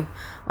continue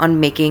on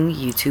making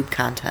YouTube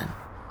content?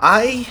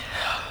 I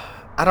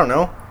don't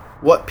know.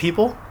 What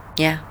people?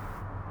 Yeah.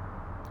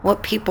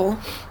 What people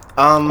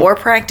or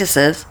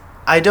practices?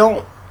 I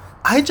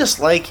just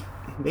like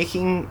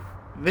making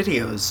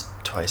videos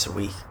twice a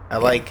week. I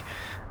like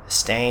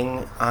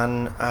staying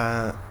on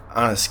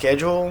a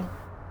schedule.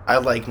 I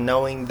like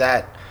knowing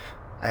that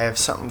I have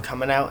something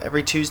coming out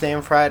every Tuesday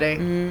and Friday.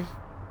 Mm-hmm.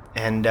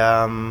 And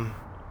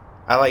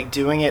I like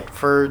doing it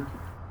for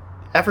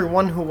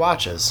everyone who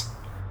watches.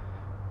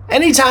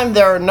 Anytime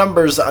there are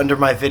numbers under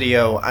my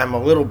video, I'm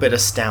a little bit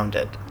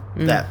astounded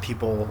that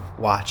people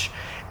watch.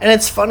 And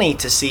it's funny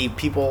to see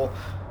a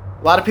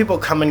lot of people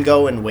come and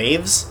go in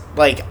waves.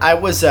 Like, I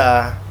was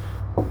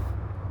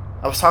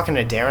talking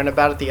to Darren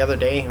about it the other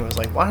day, and he was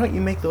like, why don't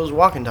you make those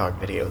walk and talk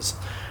videos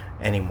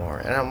anymore?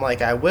 And I'm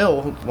like, I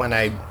will when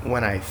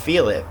I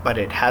feel it, but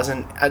it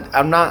hasn't.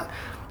 I'm not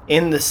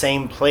in the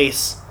same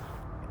place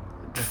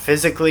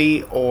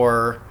physically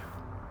or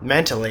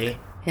mentally.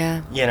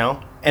 Yeah. You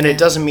know? And it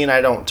doesn't mean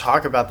I don't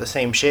talk about the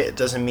same shit. It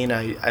doesn't mean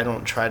I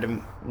don't try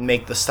to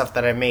make the stuff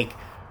that I make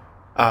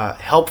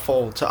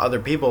helpful to other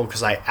people,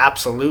 because I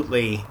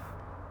absolutely...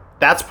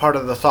 That's part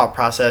of the thought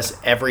process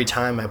every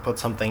time I put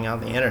something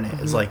on the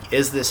internet. It's like,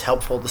 is this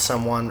helpful to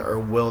someone, or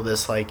will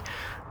this like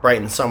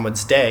brighten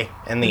someone's day?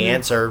 And the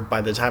answer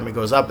by the time it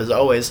goes up is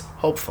always,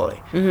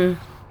 hopefully.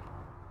 Mm-hmm.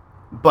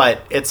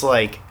 But it's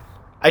like,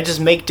 I just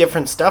make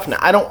different stuff now.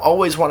 I don't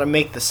always want to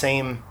make the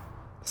same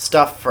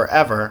stuff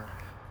forever.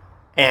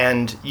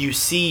 And you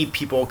see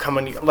people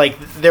coming, like,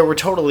 there were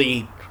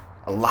totally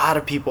a lot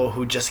of people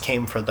who just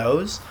came for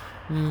those.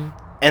 Mm.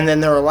 And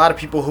then there were a lot of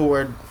people who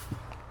were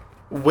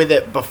with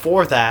it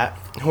before that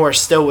who are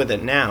still with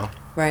it now.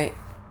 Right.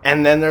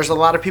 And then there's a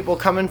lot of people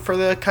coming for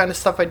the kind of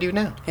stuff I do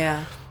now.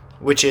 Yeah.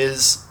 Which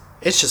is,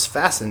 it's just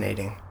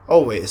fascinating,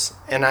 always.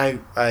 And I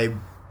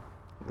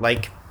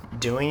like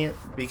doing it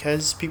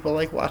because people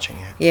like watching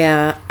it.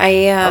 Yeah.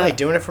 I like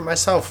doing it for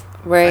myself.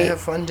 Right. I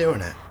have fun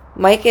doing it.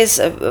 Mike is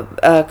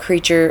a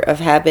creature of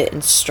habit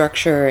and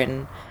structure,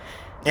 and...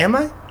 Am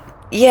I?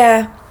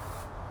 Yeah.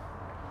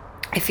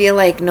 I feel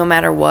like no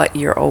matter what,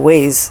 you're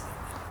always...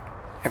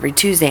 every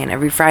Tuesday and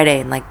every Friday,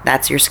 and like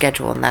that's your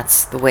schedule, and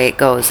that's the way it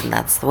goes, and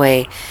that's the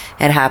way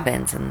it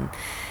happens. And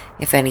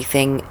if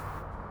anything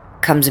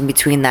comes in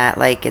between that,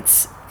 like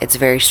it's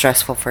very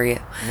stressful for you.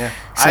 Yeah.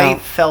 So, I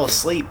fell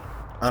asleep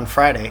on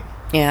Friday.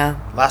 Yeah.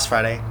 Last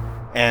Friday,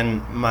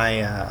 and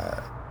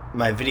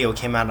my video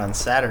came out on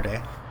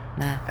Saturday.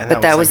 Nah. And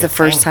But that was like the a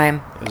first thing.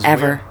 time It was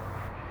ever. weird.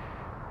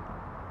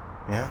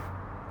 Yeah.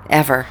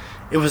 Ever.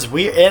 It was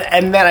weird,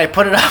 and then I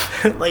put it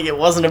up like it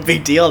wasn't a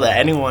big deal to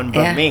anyone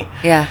but Yeah. me.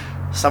 Yeah.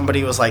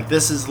 Somebody was like,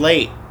 "This is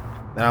late,"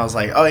 and I was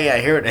like, "Oh yeah,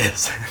 here it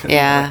is."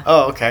 Yeah.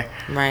 Oh, okay.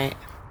 Right.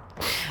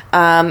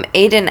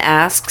 Aiden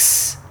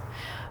asks,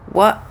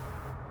 what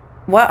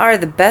are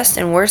the best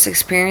and worst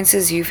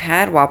experiences you've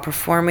had while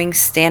performing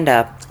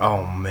stand-up?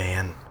 Oh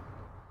man.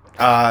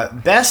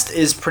 Best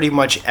is pretty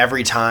much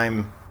every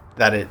time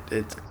that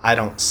I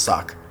don't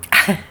suck.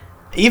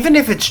 Even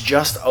if it's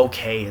just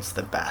okay, it's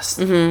the best.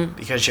 Mm-hmm.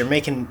 Because you're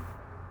making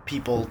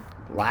people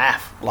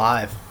laugh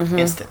live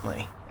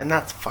instantly. And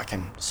that's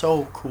fucking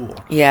so cool.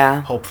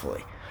 Yeah.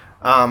 Hopefully.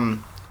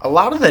 A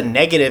lot of the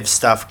negative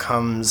stuff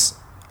comes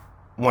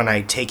when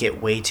I take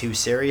it way too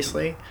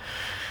seriously.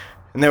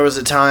 And there was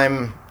a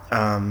time,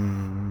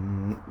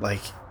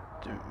 like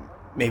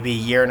maybe a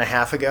year and a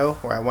half ago,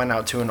 where I went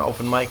out to an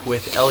open mic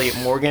with Elliot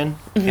Morgan,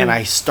 and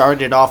I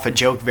started off a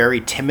joke very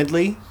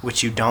timidly,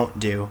 which you don't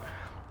do.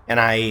 And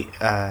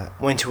I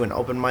went to an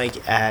open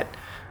mic at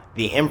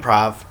the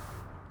Improv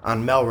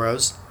on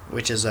Melrose,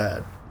 which is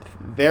a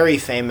very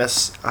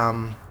famous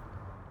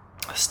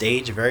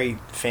stage, a very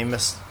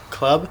famous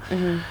club.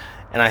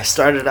 And I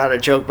started out a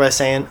joke by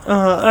saying,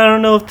 I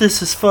don't know if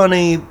this is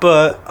funny,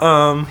 but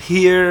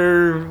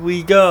here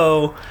we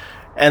go.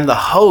 And the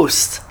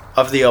host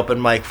of the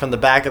open mic from the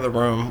back of the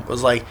room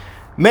was like,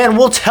 "Man,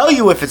 we'll tell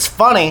you if it's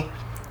funny.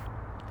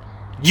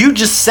 You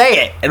just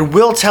say it, and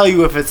we'll tell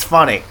you if it's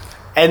funny."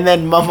 And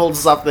then mumbled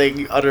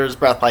something under his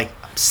breath like,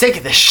 "I'm sick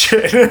of this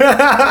shit."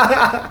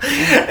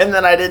 And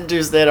then I didn't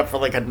do stand-up for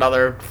like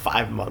another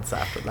 5 months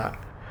after that.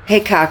 Hey,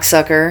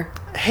 cocksucker.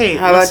 Hey,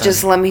 How about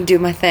just let me do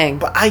my thing?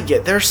 But I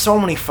get, there's so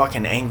many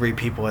fucking angry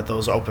people at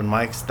those open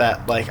mics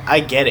that, like,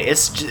 I get it.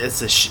 It's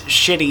a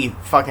shitty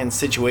fucking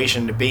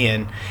situation to be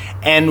in.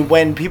 And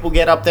when people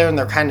get up there and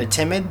they're kind of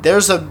timid,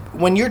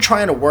 when you're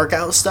trying to work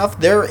out stuff,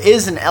 there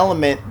is an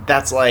element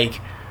that's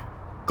like,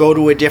 go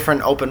to a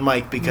different open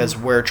mic because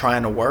we're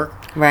trying to work.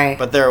 Right.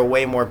 But there are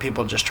way more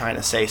people just trying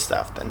to say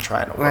stuff than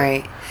trying to work.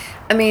 Right.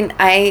 I mean,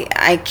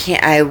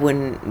 I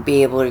wouldn't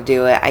be able to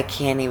do it. I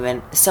can't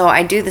even. So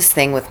I do this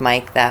thing with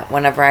Mike that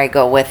whenever I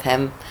go with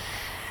him,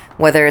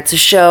 whether it's a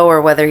show or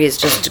whether he's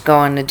just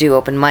going to do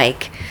open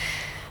mic,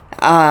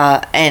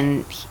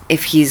 and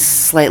if he's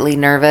slightly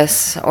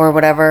nervous or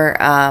whatever,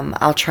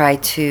 I'll try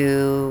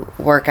to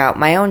work out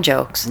my own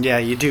jokes. Yeah,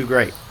 you do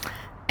great.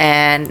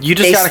 And you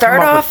just they gotta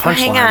start come up off, with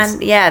hang punchlines.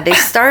 on, yeah, they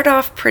start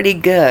off pretty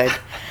good,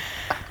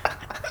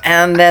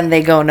 and then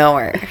they go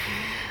nowhere.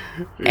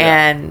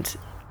 Yeah. And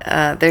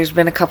there's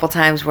been a couple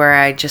times where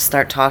I just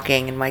start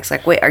talking, and Mike's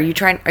like, "Wait, are you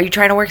trying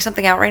to work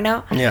something out right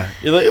now?" Yeah,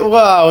 you're like,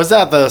 "Wow, is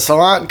that the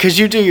salon?" Because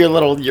you do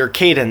your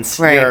cadence,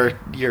 right?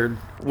 Your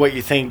what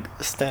you think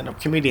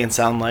stand-up comedians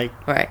sound like,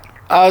 right?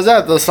 I was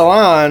at the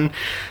salon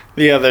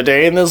the other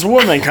day, and this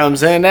woman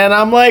comes in, and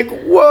I'm like,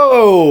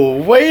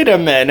 "Whoa, wait a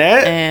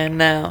minute!" And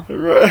no,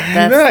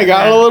 then I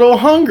got a little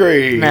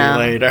hungry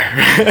later.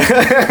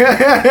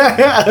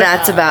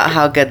 That's about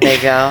how good they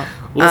go.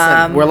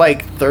 Listen, we're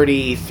like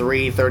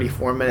 33,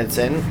 34 minutes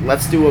in.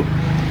 Let's do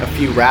a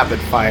few rapid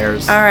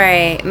fires. All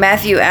right.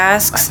 Matthew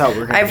asks,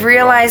 I've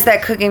realized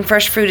that cooking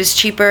fresh food is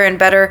cheaper and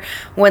better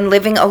when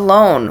living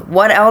alone.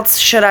 What else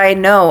should I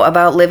know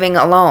about living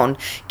alone?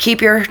 Keep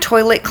your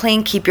toilet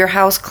clean, keep your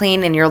house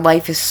clean, and your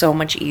life is so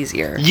much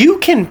easier. You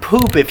can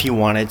poop if you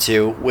wanted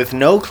to with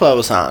no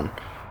clothes on.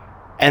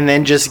 And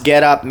then just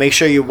get up, make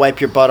sure you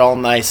wipe your butt all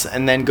nice,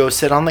 and then go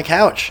sit on the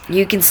couch.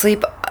 You can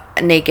sleep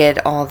naked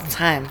all the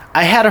time.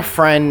 I had a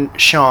friend,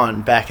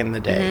 Sean, back in the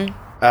day,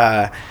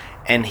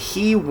 and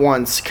he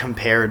once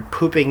compared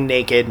pooping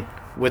naked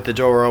with the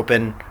door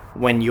open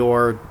when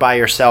you're by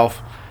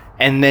yourself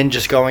and then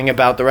just going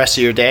about the rest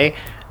of your day.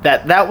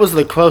 That was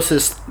the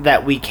closest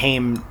that we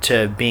came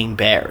to being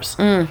bears.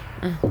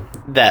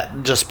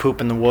 That just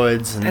poop in the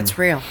woods. And, that's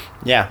real.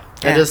 Yeah,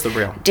 that is the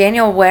real.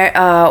 Daniel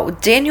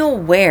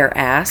Ware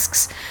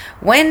asks,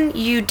 when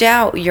you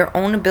doubt your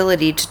own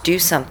ability to do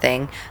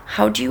something,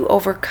 how do you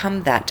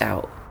overcome that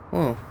doubt?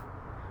 Ooh.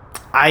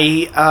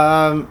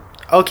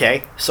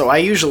 Okay, so I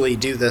usually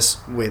do this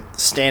with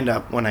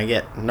stand-up when I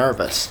get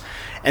nervous.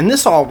 And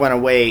this all went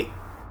away,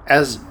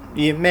 as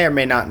you may or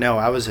may not know,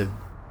 I was a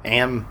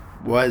am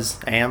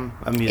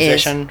a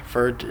musician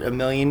for a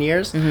million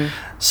years.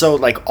 So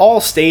like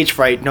all stage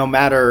fright, no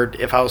matter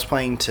if I was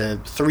playing to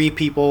 3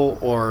 people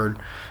or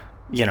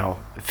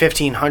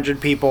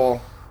 1,500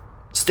 people,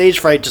 stage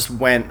fright just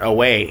went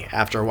away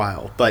after a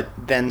while. But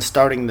then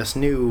starting this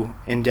new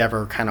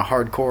endeavor kind of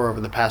hardcore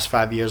over the past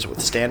 5 years with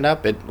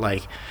stand-up, it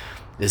like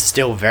is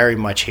still very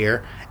much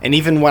here. And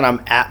even when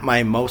I'm at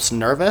my most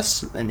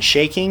nervous and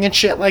shaking and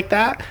shit like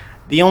that,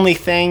 the only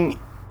thing,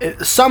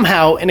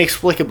 somehow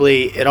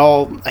inexplicably,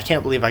 I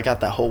can't believe I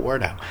got that whole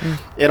word out.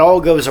 It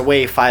all goes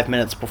away 5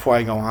 minutes before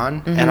I go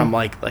on, and I'm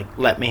like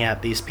let me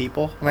at these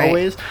people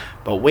always.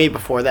 But way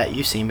before that,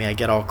 you see me, I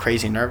get all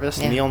crazy nervous,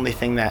 and the only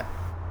thing that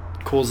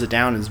cools it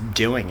down is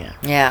doing it.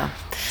 Yeah.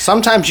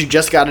 Sometimes you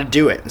just got to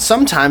do it. And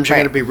sometimes you're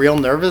going to be real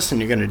nervous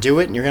and you're going to do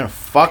it and you're going to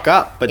fuck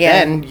up. But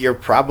then you're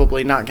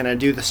probably not going to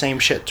do the same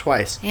shit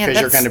twice. Because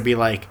you're going to be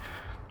like,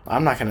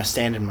 I'm not going to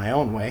stand in my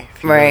own way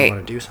if you really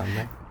want to do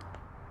something.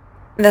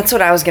 That's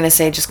what I was going to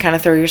say. Just kind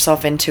of throw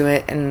yourself into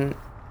it. And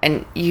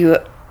you,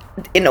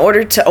 in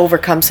order to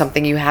overcome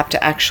something, you have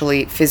to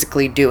actually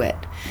physically do it.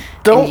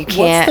 You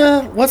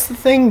can't. What's the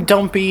thing?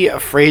 Don't be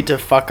afraid to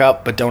fuck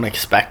up, but don't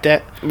expect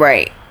it.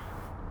 Right.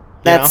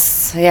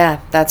 That's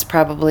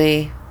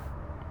probably,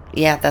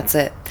 that's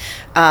it.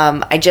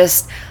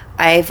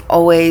 I've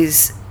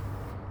always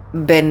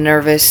been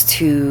nervous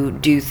to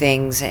do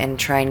things and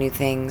try new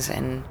things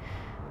and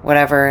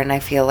whatever. And I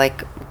feel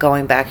like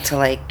going back to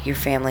like your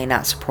family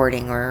not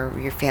supporting or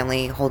your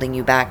family holding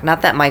you back.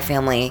 Not that my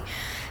family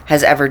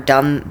has ever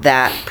done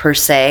that per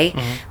se,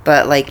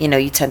 but like,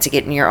 you tend to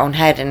get in your own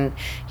head and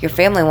your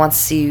family wants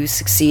to see you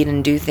succeed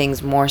and do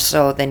things more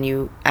so than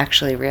you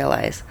actually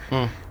realize.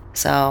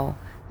 So,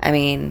 I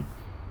mean,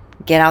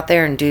 get out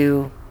there and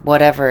do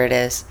whatever it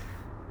is.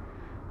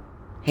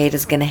 Hate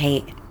is gonna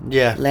hate.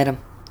 Yeah. Let him.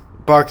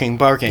 Barking.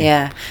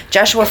 Yeah.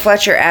 Joshua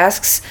Fletcher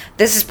asks,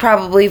 this is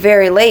probably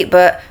very late,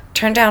 but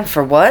turned down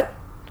for what?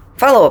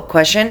 Follow-up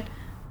question.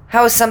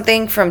 How is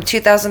something from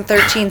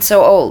 2013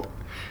 so old?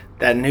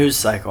 That news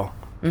cycle.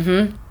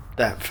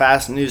 That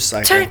fast news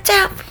cycle. Turned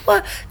down for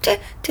what?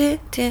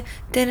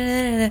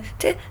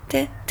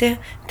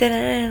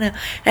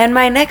 And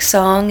my next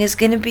song is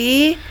gonna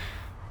be...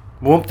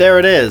 Whoop, there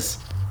it is.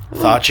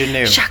 Thought you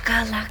knew.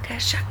 Shakalaka,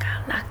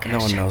 shakalaka. No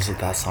one knows what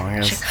that song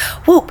is.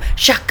 Whoop,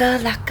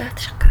 shakalaka,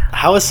 shakalaka.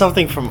 How is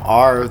something from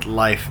our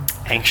life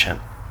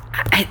ancient?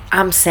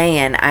 I'm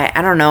saying,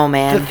 I don't know,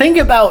 man. The thing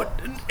about,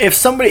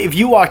 if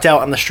you walked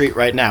out on the street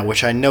right now,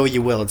 which I know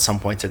you will at some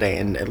point today,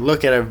 and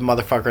look at a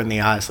motherfucker in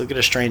the eyes, look at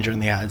a stranger in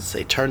the eyes and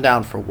say, turn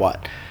down for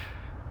what?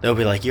 They'll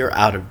be like, you're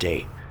out of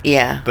date.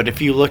 Yeah. But if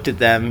you looked at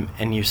them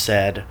and you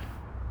said...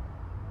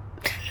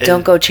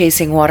 Don't go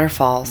chasing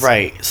waterfalls.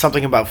 Right.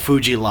 Something about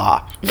Fuji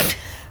Law.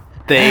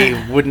 They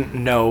wouldn't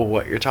know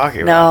what you're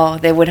talking about. No,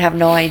 they would have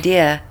no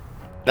idea.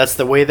 That's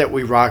the way that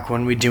we rock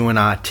when we doing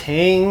our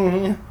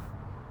ting.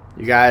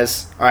 You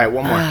guys. All right,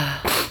 one more.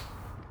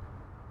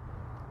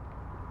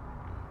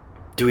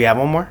 Do we have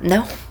one more?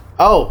 No.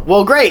 Oh,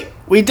 well, great.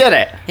 We did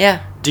it.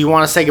 Yeah. Do you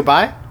want to say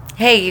goodbye?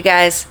 Hey, you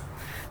guys.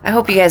 I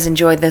hope you guys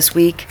enjoyed this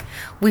week.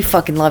 We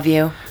fucking love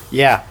you.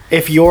 Yeah.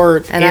 If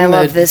you're and I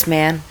love this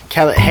man.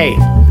 Hey,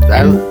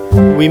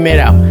 we made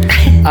out.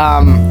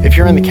 If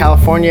you're in the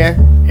California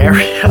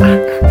area,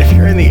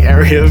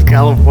 of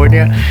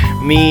California,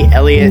 me,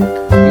 Elliot,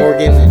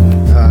 Morgan,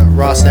 and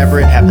Ross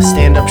Everett have a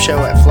stand-up show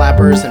at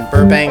Flappers in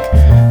Burbank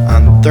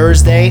on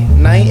Thursday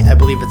night. I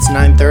believe it's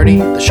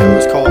 9:30. The show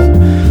is called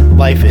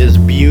Life is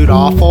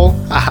Beautiful.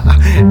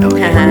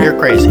 Elliot, you're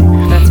crazy.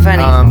 That's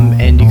funny.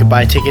 And you can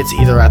buy tickets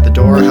either at the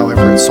door,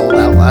 however it sold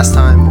out last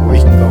time, or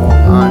you can go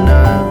on,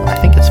 I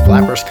think it's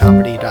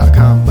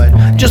flapperscomedy.com, but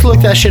just look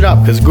that shit up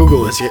because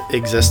Google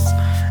exists,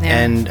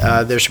 and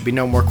there should be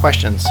no more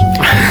questions.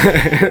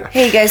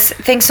 Hey guys,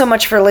 thanks so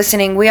much for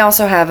listening. We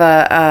also have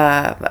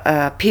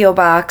a P.O.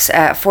 Box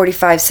at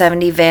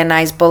 4570 Van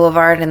Nuys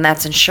Boulevard, and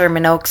that's in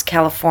Sherman Oaks,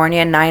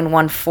 California,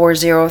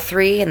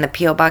 91403, and the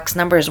P.O. Box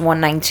number is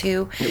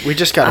 192. We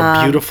just got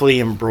a beautifully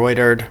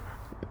embroidered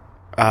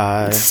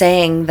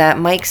saying that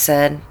Mike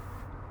said.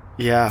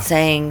 Yeah.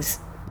 Sayings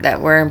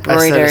that were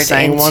embroidered I said a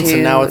saying once,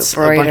 and now it's a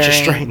bunch of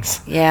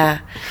strings. Yeah.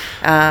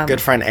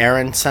 Good friend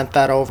Erin sent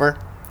that over.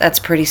 That's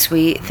pretty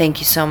sweet. Thank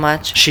you so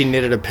much. She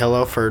knitted a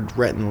pillow for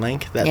Rhett and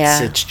Link that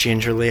sits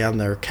gingerly on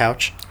their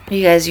couch.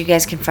 You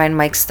guys can find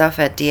Mike's stuff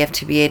at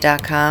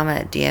df2ba.com,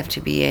 at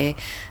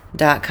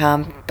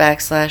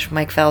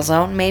df2ba.com/Mike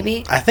Falzone,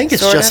 maybe? I think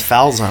it's just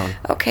Falzone.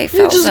 Okay,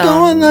 Falzone. Just go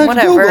on that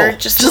whatever. Google.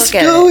 Just look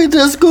at it.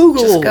 Just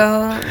Google. Just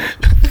go.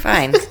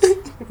 Fine.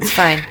 It's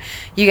fine.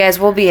 You guys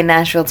will be in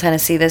Nashville,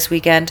 Tennessee this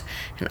weekend,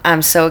 and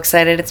I'm so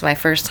excited. It's my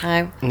first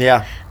time.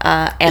 Yeah.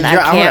 And I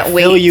can't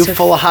wait fill you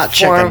full of hot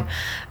chicken.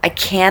 I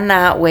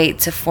cannot wait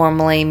to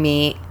formally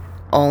meet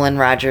Olin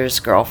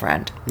Rogers'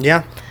 girlfriend.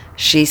 Yeah.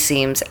 She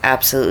seems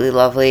absolutely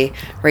lovely.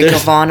 Rachel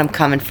Vaughn, I'm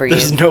coming for you.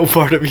 There's no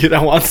part of you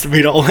that wants to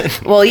meet Olin.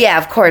 Well, yeah,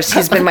 of course.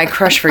 He's been my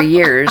crush for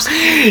years.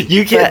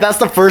 You can't. That's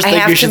the first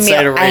thing you should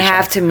say to Rachel. I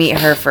have to meet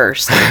her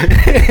first.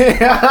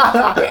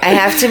 I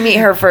have to meet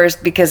her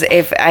first because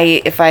if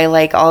I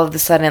like all of a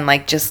sudden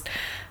like just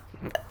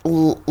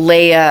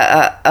lay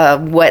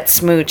a wet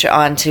smooch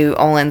onto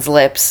Olin's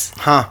lips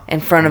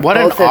in front of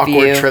both of you.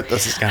 What an awkward trip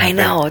this is going to be. I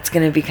know, it's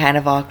going to be kind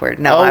of awkward.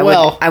 No,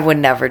 I would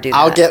never do that.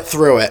 I'll get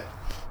through it.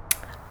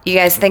 You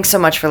guys, thanks so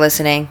much for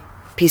listening.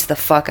 Peace the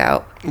fuck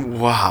out.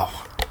 Wow.